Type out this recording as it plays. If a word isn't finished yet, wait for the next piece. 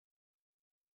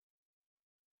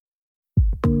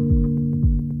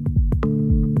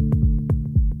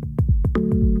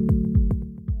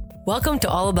Welcome to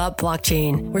All About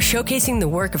Blockchain. We're showcasing the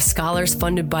work of scholars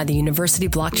funded by the University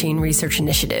Blockchain Research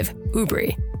Initiative,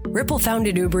 UBRI. Ripple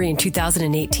founded UBRI in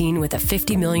 2018 with a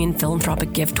 $50 million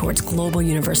philanthropic gift towards global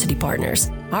university partners.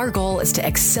 Our goal is to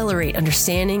accelerate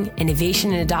understanding,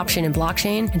 innovation, and adoption in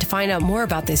blockchain. And to find out more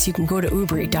about this, you can go to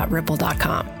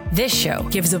ubri.ripple.com. This show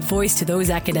gives a voice to those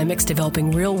academics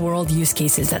developing real-world use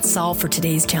cases that solve for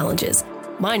today's challenges.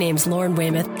 My name's Lauren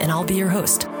Weymouth, and I'll be your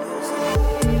host.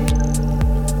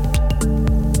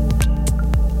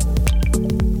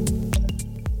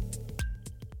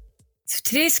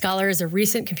 Today's scholar is a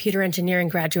recent computer engineering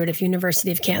graduate of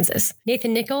University of Kansas.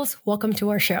 Nathan Nichols, welcome to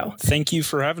our show. Thank you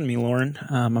for having me, Lauren.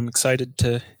 I'm excited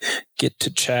to get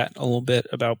to chat a little bit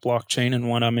about blockchain and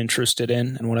what I'm interested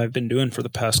in and what I've been doing for the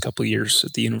past couple of years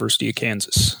at the University of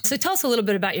Kansas. So tell us a little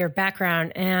bit about your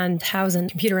background and how as a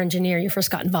computer engineer you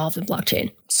first got involved in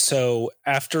blockchain. So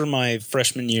after my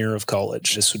freshman year of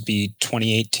college, this would be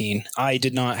 2018, I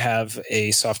did not have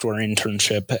a software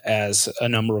internship as a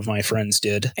number of my friends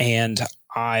did. And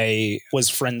I was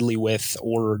friendly with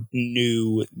or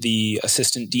knew the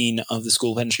assistant dean of the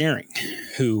School of Engineering,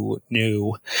 who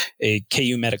knew a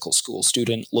KU medical school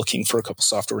student looking for a couple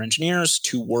software engineers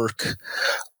to work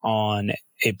on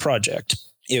a project.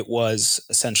 It was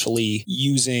essentially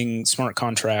using smart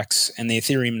contracts and the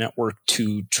Ethereum network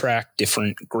to track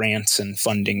different grants and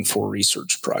funding for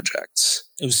research projects.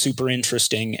 It was super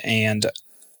interesting, and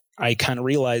I kind of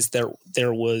realized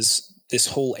there was this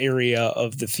whole area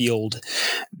of the field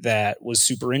that was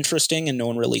super interesting and no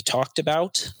one really talked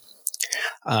about,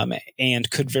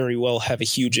 and could very well have a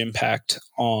huge impact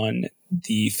on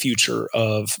the future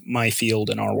of my field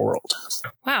and our world.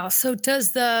 Wow. So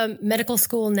does the medical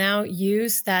school now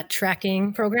use that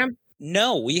tracking program?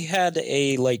 No, we had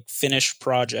a finished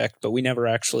project, but we never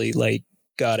actually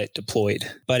got it deployed.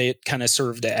 But it kind of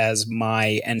served as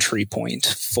my entry point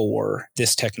for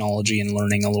this technology and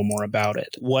learning a little more about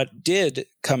it. What did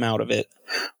come out of it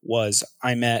was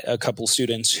I met a couple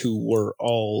students who were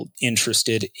all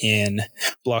interested in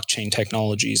blockchain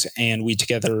technologies, and we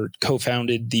together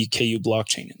co-founded the KU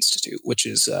Blockchain Institute, which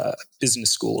is a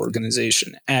business school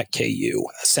organization at KU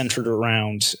centered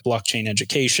around blockchain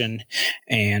education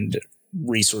and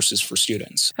resources for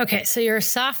students. Okay, so you're a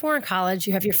sophomore in college.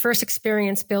 You have your first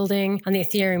experience building on the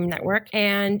Ethereum network,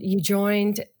 and you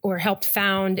joined or helped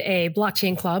found a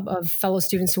blockchain club of fellow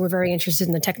students who were very interested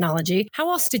in the technology. How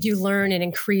else did you learn and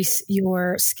increase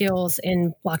your skills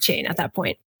in blockchain at that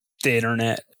point? The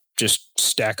internet, just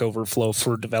Stack Overflow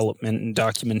for development and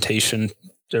documentation.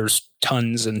 There's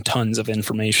tons and tons of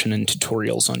information and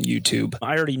tutorials on YouTube.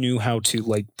 I already knew how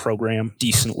to program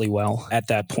decently well at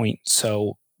that point,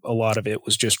 so a lot of it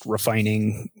was just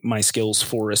refining my skills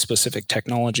for a specific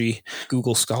technology.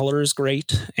 Google Scholar is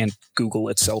great, and Google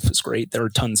itself is great. There are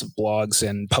tons of blogs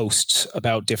and posts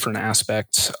about different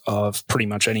aspects of pretty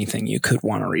much anything you could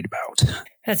want to read about.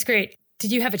 That's great.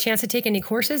 Did you have a chance to take any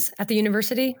courses at the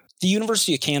university? The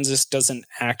University of Kansas doesn't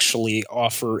actually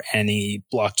offer any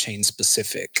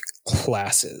blockchain-specific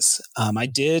classes. I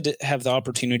did have the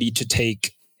opportunity to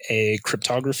take a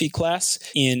cryptography class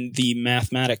in the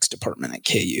mathematics department at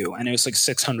KU. And it was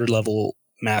 600 level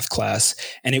math class.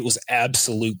 And it was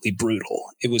absolutely brutal.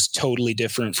 It was totally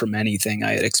different from anything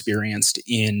I had experienced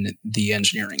in the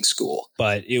engineering school.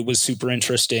 But it was super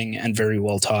interesting and very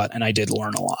well taught. And I did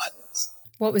learn a lot.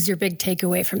 What was your big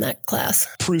takeaway from that class?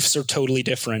 Proofs are totally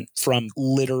different from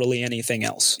literally anything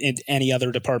else. In any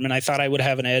other department, I thought I would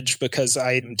have an edge because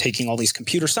I'm taking all these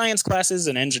computer science classes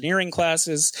and engineering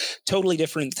classes, totally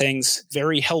different things,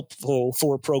 very helpful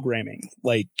for programming.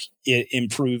 It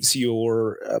improves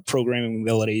your programming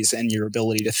abilities and your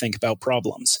ability to think about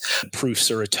problems. Proofs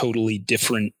are a totally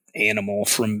different animal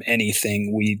from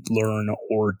anything we learn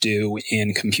or do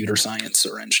in computer science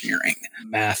or engineering.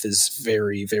 Math is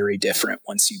very, very different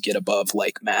once you get above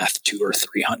math 200 or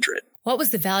 300. What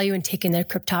was the value in taking the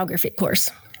cryptography course?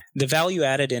 The value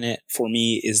added in it for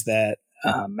me is that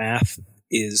math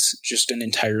is just an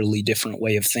entirely different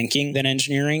way of thinking than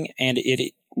engineering, and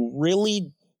it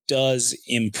really does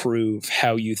improve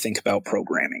how you think about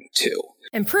programming too.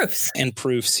 And proofs. And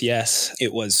proofs, yes.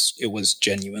 It was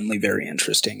genuinely very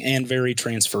interesting and very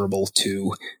transferable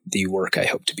to the work I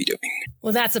hope to be doing.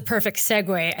 Well, that's a perfect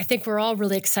segue. I think we're all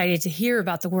really excited to hear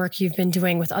about the work you've been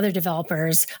doing with other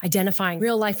developers, identifying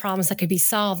real-life problems that could be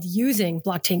solved using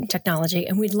blockchain technology.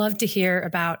 And we'd love to hear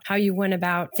about how you went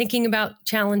about thinking about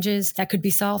challenges that could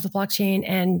be solved with blockchain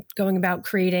and going about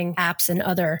creating apps and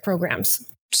other programs.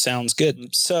 Sounds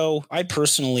good. So I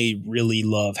personally really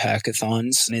love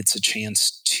hackathons, and it's a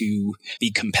chance to be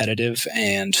competitive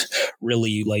and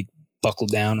really buckle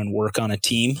down and work on a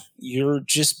team. You're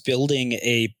just building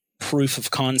a proof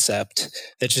of concept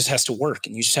that just has to work,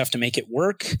 and you just have to make it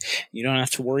work. You don't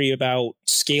have to worry about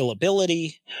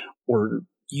scalability or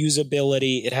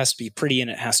usability. It has to be pretty and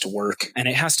it has to work, and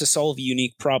it has to solve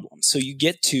unique problems. So you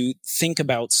get to think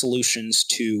about solutions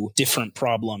to different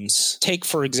problems. Take,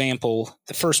 for example,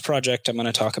 the first project I'm going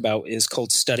to talk about is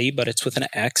called Study, but it's with an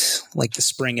X, like the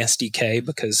Spring SDK,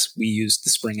 because we used the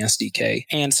Spring SDK.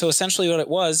 And so essentially what it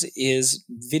was is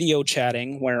video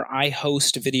chatting, where I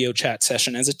host a video chat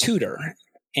session as a tutor,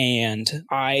 and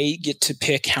I get to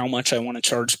pick how much I want to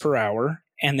charge per hour.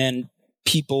 And then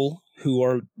people who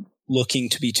are looking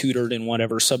to be tutored in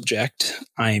whatever subject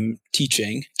I'm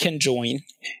teaching can join,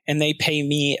 and they pay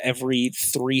me every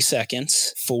 3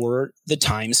 seconds for the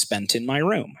time spent in my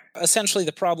room. Essentially,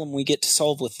 the problem we get to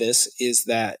solve with this is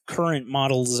that current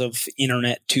models of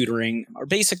internet tutoring are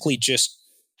basically just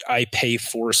I pay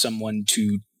for someone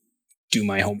to do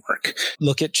my homework.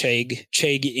 Look at Chegg.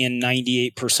 Chegg in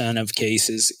 98% of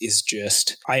cases is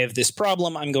just, I have this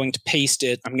problem, I'm going to paste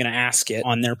it, I'm going to ask it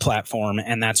on their platform,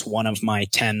 and that's one of my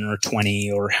 10 or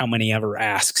 20 or how many ever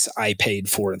asks I paid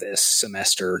for this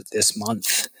semester, this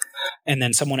month. And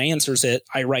then someone answers it,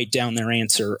 I write down their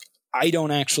answer. I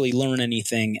don't actually learn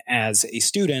anything as a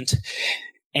student,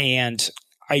 and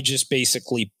I just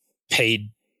basically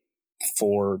paid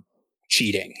for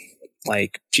cheating.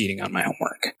 Like cheating on my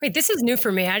homework. Wait, this is new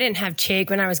for me. I didn't have Chegg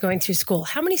when I was going through school.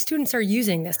 How many students are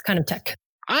using this kind of tech?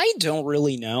 I don't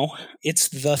really know. It's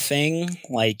the thing,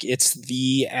 like it's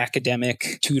the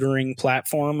academic tutoring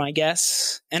platform, I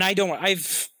guess. And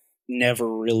I've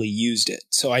never really used it,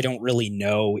 so I don't really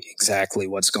know exactly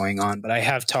what's going on, but I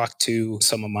have talked to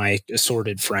some of my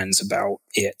assorted friends about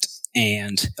it.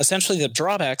 And essentially the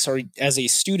drawbacks are, as a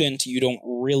student, you don't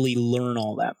really learn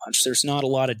all that much. There's not a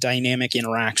lot of dynamic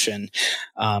interaction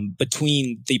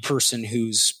between the person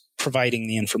who's providing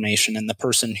the information and the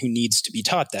person who needs to be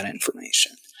taught that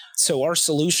information. So our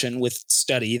solution with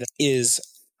Study is,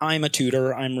 I'm a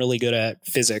tutor, I'm really good at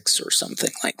physics or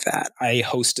something like that. I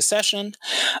host a session.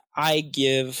 I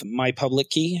give my public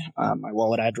key, my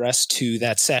wallet address to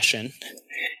that session,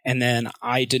 and then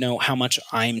I denote how much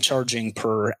I'm charging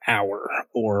per hour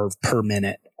or per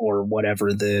minute or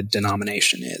whatever the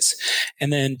denomination is.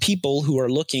 And then people who are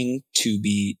looking to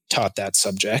be taught that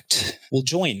subject will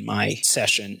join my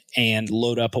session and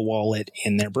load up a wallet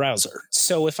in their browser.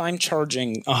 So if I'm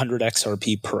charging 100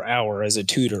 XRP per hour as a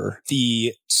tutor,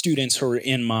 the students who are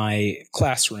in my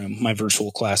classroom, my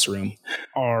virtual classroom,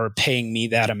 are paying me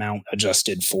that amount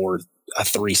adjusted for a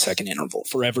 3-second interval,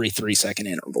 for every 3-second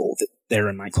interval that they're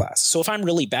in my class. So if I'm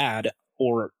really bad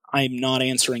or I'm not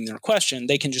answering their question,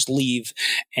 they can just leave,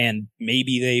 and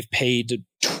maybe they've paid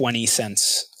 20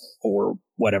 cents or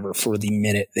whatever for the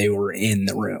minute they were in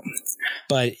the room.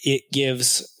 But it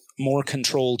gives more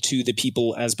control to the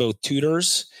people as both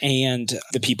tutors and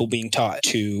the people being taught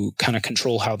to kind of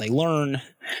control how they learn.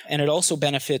 And it also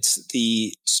benefits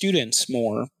the students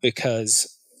more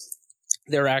because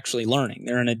they're actually learning.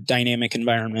 They're in a dynamic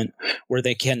environment where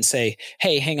they can say,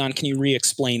 hey, hang on, can you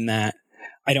re-explain that?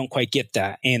 I don't quite get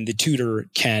that. And the tutor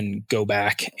can go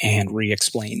back and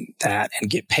re-explain that and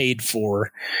get paid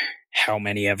for how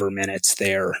many ever minutes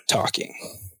they're talking.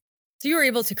 So you were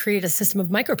able to create a system of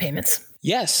micropayments.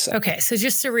 Yes. Okay, so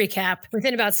just to recap,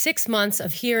 within about 6 months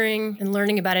of hearing and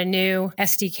learning about a new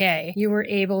SDK, you were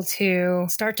able to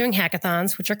start doing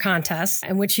hackathons, which are contests,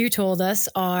 and which you told us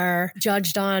are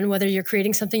judged on whether you're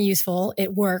creating something useful,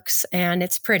 it works, and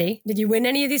it's pretty. Did you win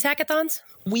any of these hackathons?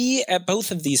 We, at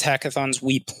both of these hackathons,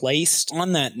 we placed.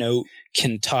 On that note,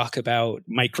 can talk about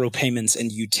micropayments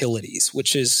and utilities,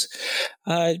 which is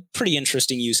a pretty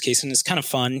interesting use case. And it's kind of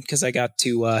fun because I got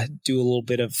to do a little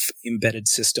bit of embedded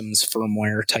systems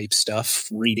firmware type stuff,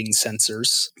 reading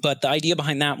sensors. But the idea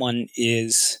behind that one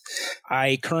is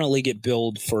I currently get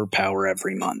billed for power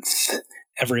every month.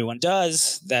 Everyone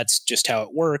does. That's just how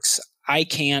it works. I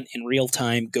can't in real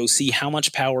time go see how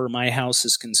much power my house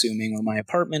is consuming or my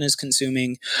apartment is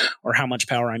consuming or how much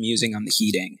power I'm using on the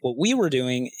heating. What we were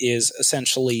doing is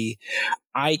essentially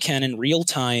I can in real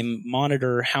time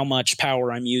monitor how much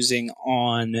power I'm using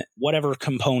on whatever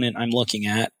component I'm looking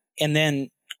at, and then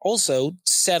also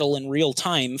settle in real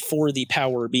time for the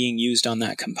power being used on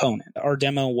that component. Our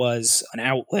demo was an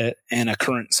outlet and a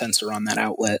current sensor on that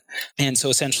outlet. And so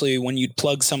essentially when you'd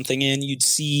plug something in, you'd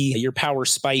see your power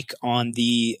spike on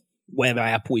the web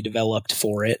app we developed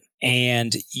for it.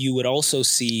 And you would also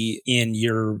see in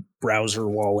your browser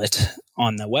wallet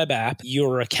on the web app,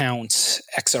 your account's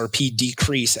XRP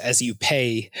decrease as you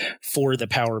pay for the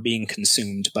power being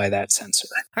consumed by that sensor.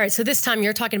 All right. So this time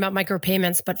you're talking about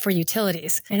micropayments, but for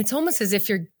utilities. And it's almost as if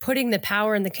you're putting the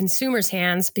power in the consumer's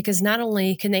hands, because not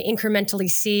only can they incrementally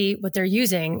see what they're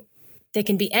using, they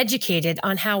can be educated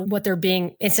on what they're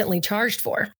being instantly charged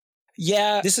for.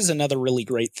 Yeah, this is another really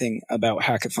great thing about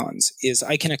hackathons is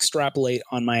I can extrapolate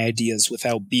on my ideas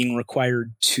without being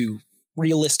required to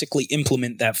realistically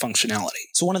implement that functionality.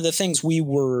 So one of the things we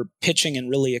were pitching and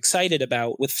really excited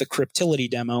about with the Cryptility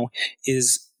demo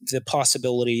is the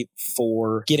possibility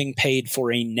for getting paid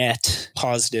for a net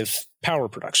positive power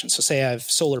production. So say I have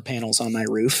solar panels on my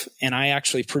roof and I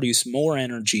actually produce more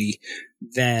energy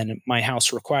than my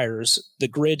house requires. The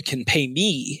grid can pay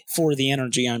me for the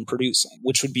energy I'm producing,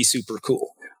 which would be super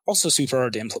cool. Also super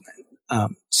hard to implement.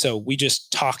 So we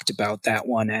just talked about that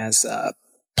one as a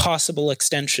possible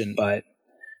extension, but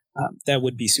that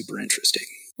would be super interesting.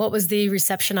 What was the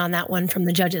reception on that one from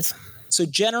the judges? So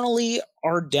generally,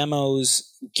 our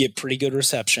demos get pretty good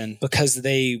reception because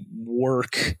they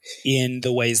work in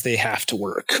the ways they have to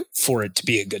work for it to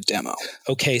be a good demo.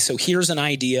 Okay, so here's an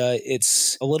idea.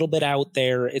 It's a little bit out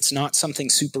there. It's not something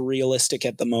super realistic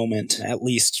at the moment, at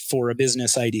least for a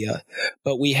business idea.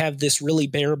 But we have this really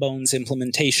bare bones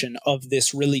implementation of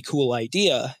this really cool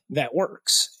idea that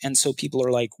works. And so people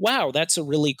are like, wow, that's a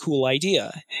really cool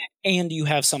idea. And you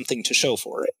have something to show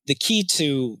for it. The key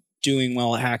to doing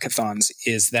well at hackathons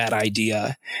is that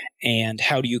idea, and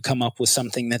how do you come up with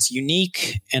something that's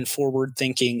unique and forward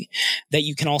thinking that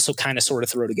you can also kind of sort of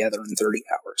throw together in 30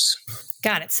 hours.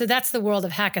 Got it. So that's the world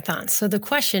of hackathons. So the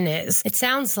question is, it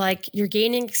sounds like you're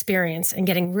gaining experience and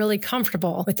getting really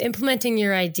comfortable with implementing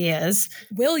your ideas.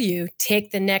 Will you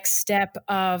take the next step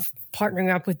of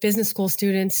partnering up with business school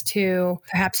students to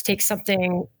perhaps take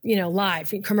something,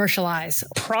 live, commercialize?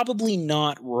 Probably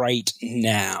not right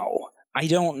now. I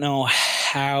don't know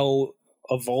how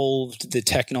evolved the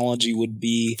technology would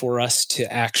be for us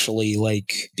to actually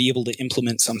be able to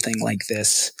implement something like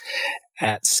this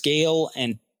at scale.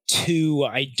 And two,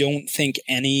 I don't think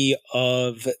any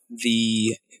of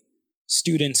the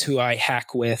students who I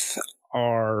hack with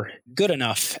are good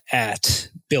enough at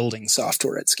building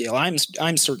software at scale.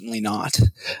 I'm certainly not.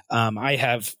 I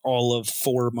have all of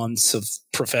 4 months of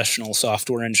professional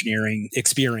software engineering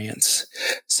experience.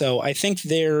 So I think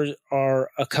there are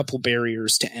a couple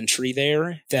barriers to entry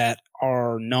there that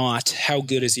are not how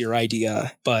good is your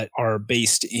idea, but are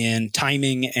based in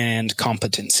timing and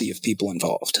competency of people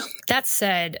involved. That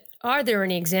said, are there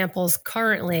any examples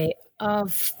currently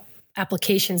of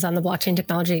applications on the blockchain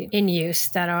technology in use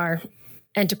that are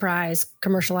enterprise,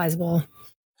 commercializable?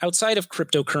 Outside of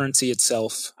cryptocurrency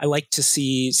itself, I like to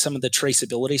see some of the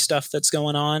traceability stuff that's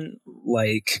going on,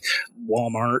 like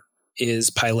Walmart is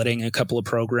piloting a couple of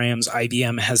programs.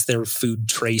 IBM has their Food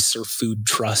Trace or Food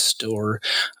Trust or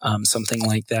something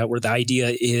like that, where the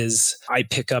idea is I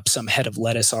pick up some head of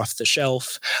lettuce off the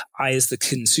shelf. I, as the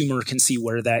consumer, can see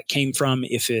where that came from,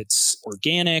 if it's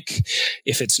organic,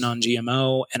 if it's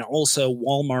non-GMO, and also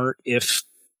Walmart, if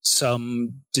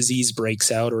some disease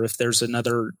breaks out or if there's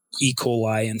another E.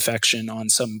 coli infection on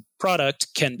some product,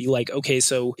 can be like, okay,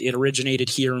 so it originated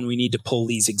here and we need to pull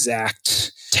these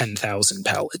exact 10,000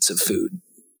 pallets of food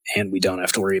and we don't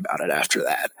have to worry about it after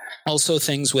that. Also,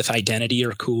 things with identity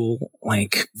are cool,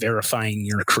 like verifying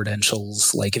your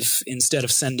credentials. Like if instead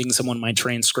of sending someone my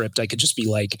transcript, I could just be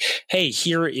like, hey,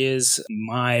 here is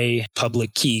my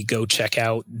public key. Go check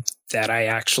out that I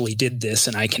actually did this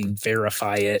and I can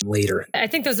verify it later. I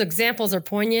think those examples are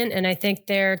poignant, and I think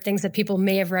they're things that people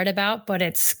may have read about, but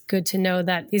it's good to know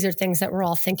that these are things that we're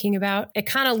all thinking about. It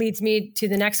kind of leads me to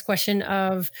the next question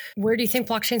of, where do you think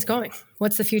blockchain's going?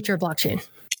 What's the future of blockchain?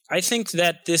 I think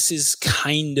that this is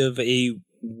kind of a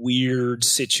weird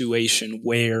situation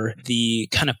where the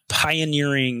kind of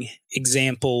pioneering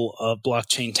example of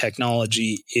blockchain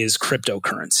technology is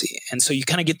cryptocurrency. And so you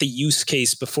kind of get the use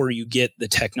case before you get the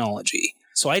technology.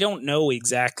 So I don't know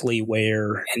exactly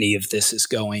where any of this is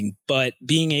going, but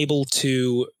being able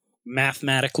to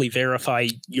mathematically verify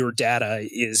your data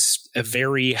is a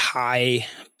very high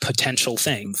potential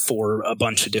thing for a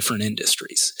bunch of different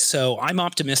industries. So I'm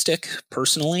optimistic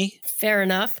personally. Fair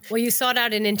enough. Well, you sought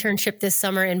out an internship this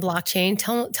summer in blockchain.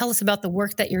 Tell us about the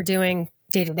work that you're doing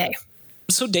day to day.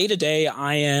 So day to day,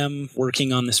 I am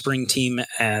working on the Spring team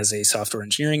as a software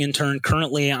engineering intern.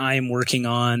 Currently, I am working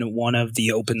on one of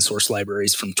the open source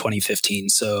libraries from 2015.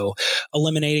 So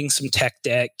eliminating some tech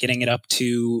debt, getting it up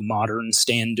to modern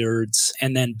standards,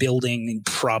 and then building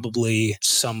probably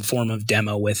some form of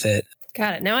demo with it.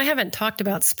 Got it. Now, I haven't talked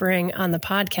about Spring on the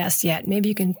podcast yet. Maybe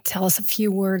you can tell us a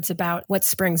few words about what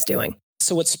Spring's doing.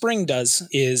 So what Spring does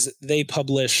is they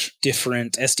publish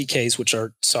different SDKs, which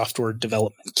are software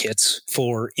development kits,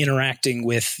 for interacting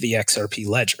with the XRP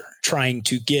ledger, trying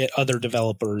to get other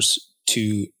developers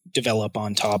to develop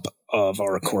on top of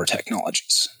our core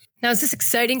technologies. Now, is this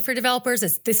exciting for developers?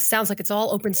 This sounds like it's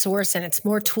all open source and it's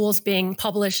more tools being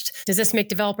published. Does this make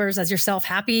developers as yourself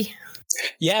happy?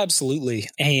 Yeah, absolutely.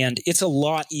 And it's a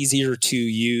lot easier to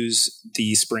use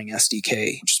the Spring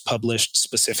SDK, which is published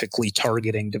specifically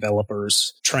targeting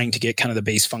developers, trying to get kind of the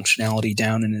base functionality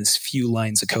down in as few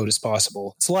lines of code as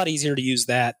possible. It's a lot easier to use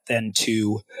that than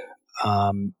to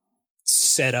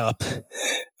set up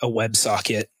a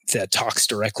WebSocket that talks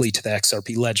directly to the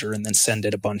XRP ledger and then send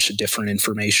it a bunch of different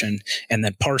information and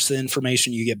then parse the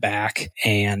information you get back.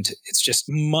 And it's just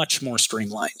much more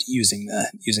streamlined using the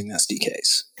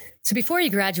SDKs. So before you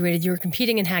graduated, you were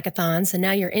competing in hackathons and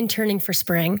now you're interning for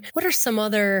Spring. What are some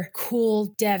other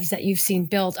cool devs that you've seen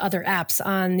build other apps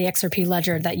on the XRP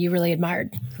ledger that you really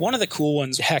admired? One of the cool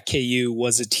ones, HackKU,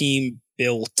 was a team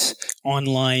built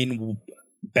online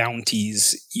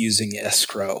bounties using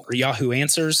escrow or Yahoo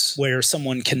Answers, where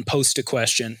someone can post a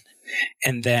question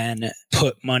and then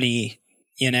put money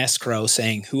in escrow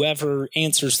saying whoever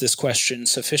answers this question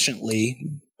sufficiently,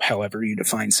 however you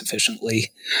define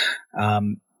sufficiently,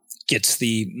 gets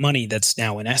the money that's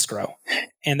now in escrow.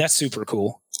 And that's super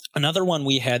cool. Another one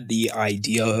we had the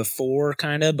idea for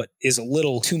but is a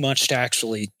little too much to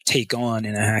actually take on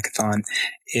in a hackathon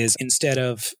is instead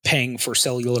of paying for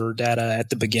cellular data at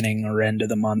the beginning or end of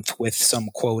the month with some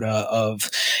quota of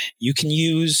you can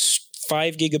use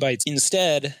 5 gigabytes.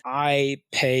 Instead, I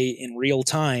pay in real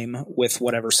time with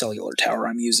whatever cellular tower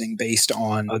I'm using based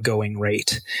on a going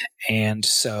rate. And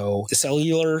so the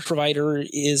cellular provider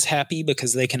is happy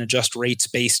because they can adjust rates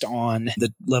based on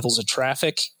the levels of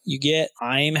traffic you get.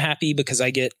 I'm happy because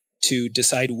I get to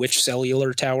decide which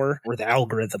cellular tower, or the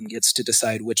algorithm gets to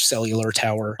decide which cellular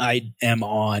tower I am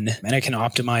on. And I can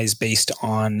optimize based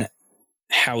on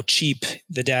how cheap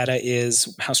the data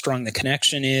is, how strong the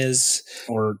connection is,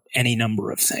 or any number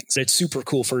of things. It's super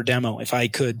cool for a demo. If I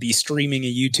could be streaming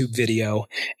a YouTube video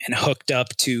and hooked up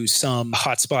to some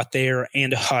hotspot there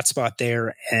and a hotspot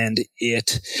there, and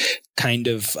it kind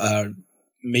of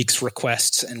makes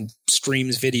requests and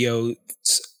streams videos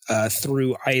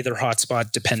through either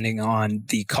hotspot depending on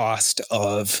the cost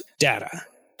of data.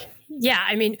 Yeah,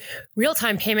 I mean,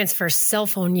 real-time payments for cell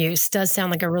phone use does sound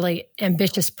like a really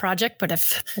ambitious project, but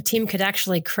if a team could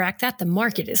actually crack that, the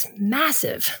market is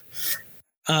massive.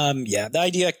 Yeah, the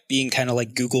idea being kind of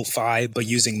like Google Fi, but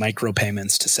using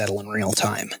micropayments to settle in real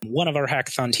time. One of our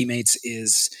hackathon teammates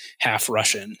is half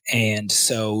Russian. And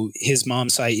so his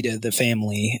mom's side of the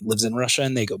family lives in Russia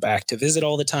and they go back to visit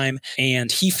all the time. And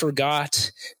he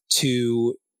forgot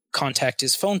to contact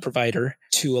his phone provider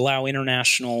to allow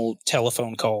international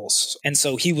telephone calls. And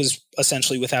so he was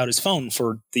essentially without his phone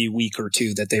for the week or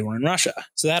two that they were in Russia.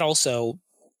 So that also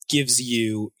gives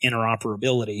you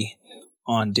interoperability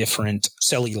on different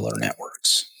cellular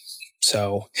networks.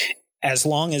 So as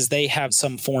long as they have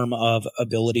some form of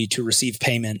ability to receive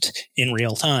payment in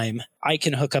real time, I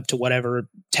can hook up to whatever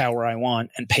tower I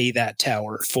want and pay that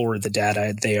tower for the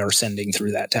data they are sending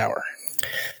through that tower.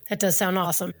 That does sound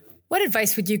awesome. What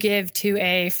advice would you give to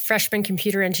a freshman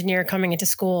computer engineer coming into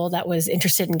school that was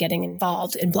interested in getting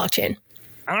involved in blockchain?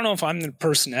 I don't know if I'm the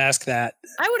person to ask that.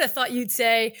 I would have thought you'd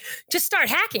say, just start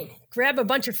hacking. Grab a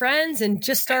bunch of friends and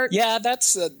just start. Yeah,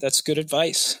 that's good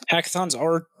advice. Hackathons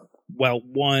are, well,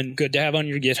 one, good to have on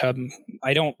your GitHub.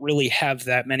 I don't really have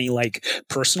that many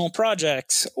personal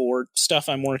projects or stuff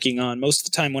I'm working on. Most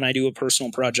of the time when I do a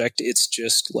personal project, it's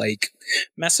just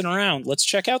messing around. Let's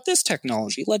check out this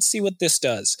technology. Let's see what this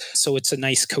does. So it's a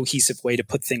nice cohesive way to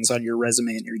put things on your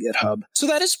resume and your GitHub. So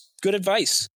that is good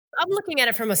advice. I'm looking at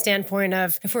it from a standpoint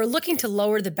of if we're looking to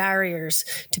lower the barriers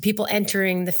to people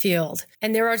entering the field,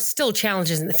 and there are still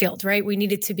challenges in the field, right? We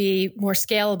need it to be more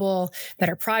scalable,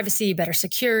 better privacy, better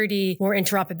security, more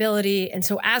interoperability. And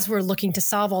so as we're looking to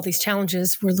solve all these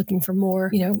challenges, we're looking for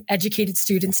more, educated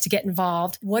students to get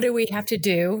involved. What do we have to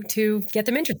do to get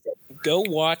them interested? Go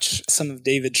watch some of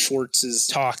David Schwartz's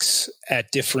talks at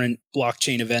different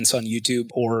blockchain events on YouTube,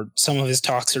 or some of his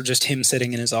talks are just him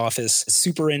sitting in his office.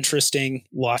 Super interesting.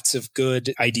 Lots of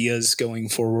good ideas going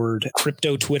forward.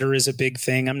 Crypto Twitter is a big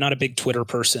thing. I'm not a big Twitter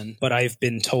person, but I've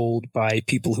been told by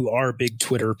people who are big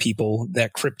Twitter people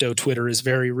that crypto Twitter is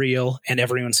very real and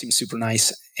everyone seems super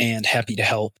nice and happy to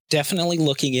help. Definitely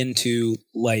looking into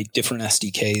different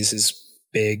SDKs is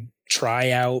big.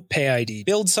 try out PayID,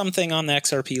 build something on the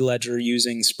XRP ledger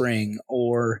using Spring,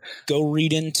 or go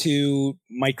read into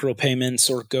micropayments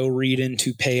or go read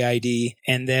into PayID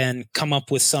and then come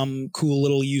up with some cool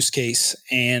little use case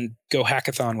and go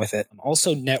hackathon with it.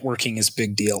 Also, networking is a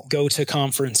big deal. Go to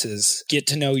conferences, get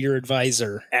to know your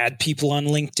advisor, add people on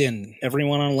LinkedIn.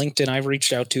 Everyone on LinkedIn I've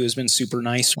reached out to has been super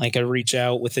nice. Like, I reach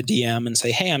out with a DM and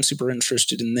say, hey, I'm super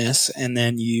interested in this. And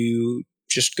then you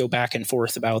just go back and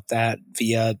forth about that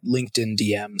via LinkedIn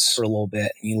DMs for a little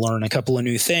bit. You learn a couple of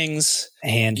new things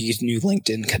and you get a new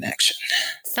LinkedIn connection.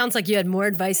 Sounds like you had more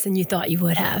advice than you thought you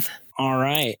would have. All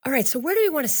right. So where do we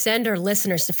want to send our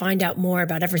listeners to find out more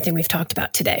about everything we've talked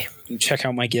about today? You check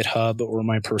out my GitHub or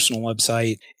my personal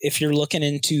website. If you're looking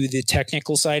into the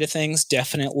technical side of things,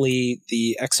 definitely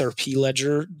the XRP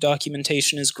Ledger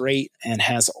documentation is great and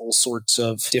has all sorts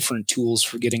of different tools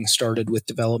for getting started with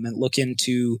development. Look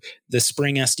into the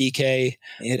Spring SDK.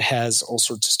 It has all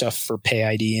sorts of stuff for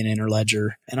PayID and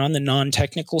Interledger. And on the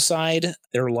non-technical side,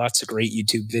 there are lots of great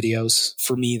YouTube videos.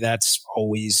 For me, that's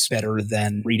always better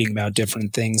than reading about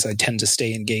different things. I tend to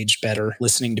stay engaged better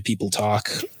listening to people talk.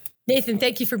 Nathan,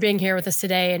 thank you for being here with us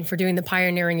today and for doing the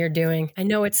pioneering you're doing. I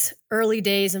know it's early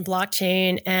days in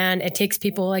blockchain, and it takes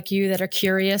people like you that are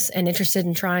curious and interested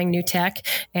in trying new tech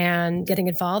and getting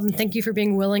involved. And thank you for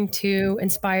being willing to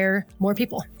inspire more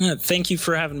people. Thank you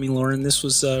for having me, Lauren. This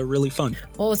was really fun.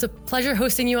 Well, it was a pleasure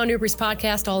hosting you on Ubree's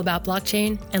podcast all about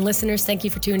blockchain. And listeners, thank you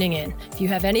for tuning in. If you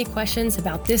have any questions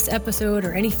about this episode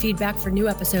or any feedback for new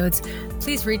episodes,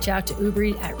 please reach out to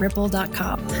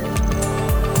Ubree@ripple.com.